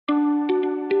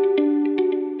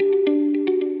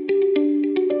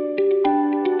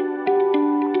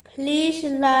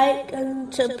like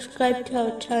and subscribe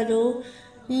to our channel.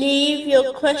 Leave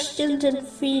your questions and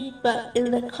feedback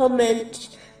in the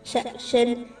comments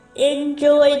section.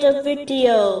 Enjoy the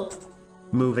video.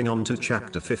 Moving on to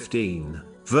chapter 15,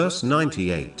 verse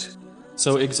 98.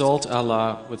 So exalt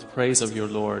Allah with praise of your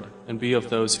Lord, and be of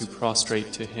those who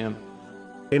prostrate to Him.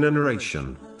 In a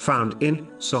narration found in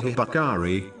Sahih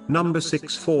Bukhari, number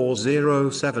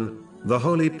 6407, the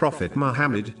Holy Prophet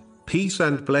Muhammad, peace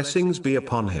and blessings be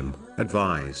upon him,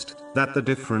 advised that the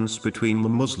difference between the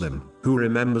Muslim who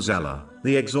remembers Allah,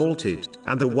 the Exalted,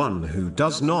 and the one who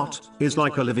does not, is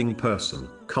like a living person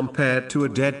compared to a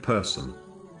dead person.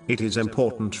 It is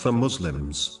important for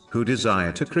Muslims who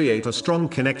desire to create a strong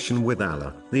connection with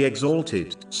Allah, the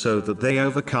Exalted, so that they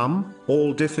overcome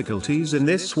all difficulties in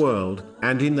this world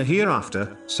and in the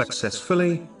hereafter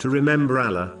successfully, to remember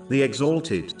Allah, the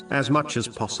Exalted, as much as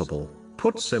possible.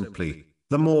 Put simply,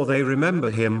 the more they remember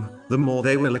Him, the more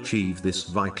they will achieve this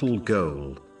vital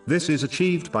goal. This is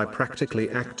achieved by practically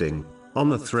acting on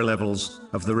the three levels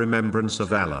of the remembrance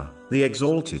of Allah, the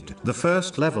Exalted. The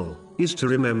first level is to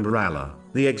remember Allah,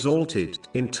 the Exalted,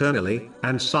 internally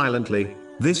and silently.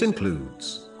 This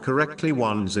includes correctly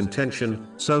one's intention,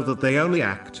 so that they only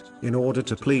act in order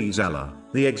to please Allah,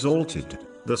 the Exalted.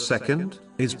 The second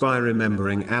is by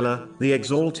remembering Allah, the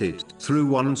Exalted, through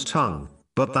one's tongue.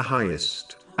 But the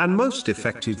highest and most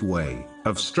effective way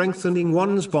of strengthening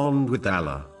one's bond with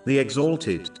Allah, the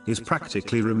Exalted, is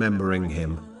practically remembering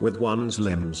Him with one's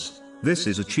limbs. This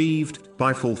is achieved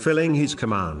by fulfilling His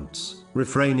commands,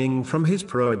 refraining from His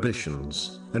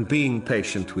prohibitions, and being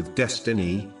patient with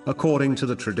destiny, according to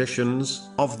the traditions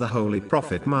of the Holy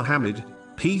Prophet Muhammad,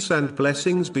 peace and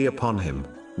blessings be upon him.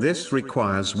 This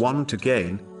requires one to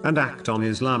gain and act on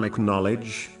Islamic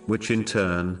knowledge, which in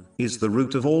turn is the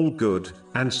root of all good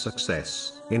and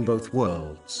success in both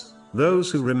worlds.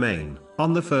 Those who remain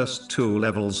on the first two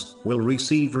levels will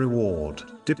receive reward,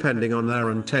 depending on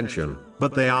their intention,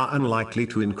 but they are unlikely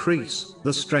to increase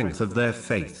the strength of their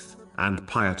faith and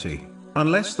piety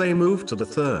unless they move to the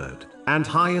third and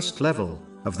highest level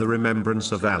of the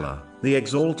remembrance of Allah, the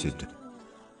Exalted.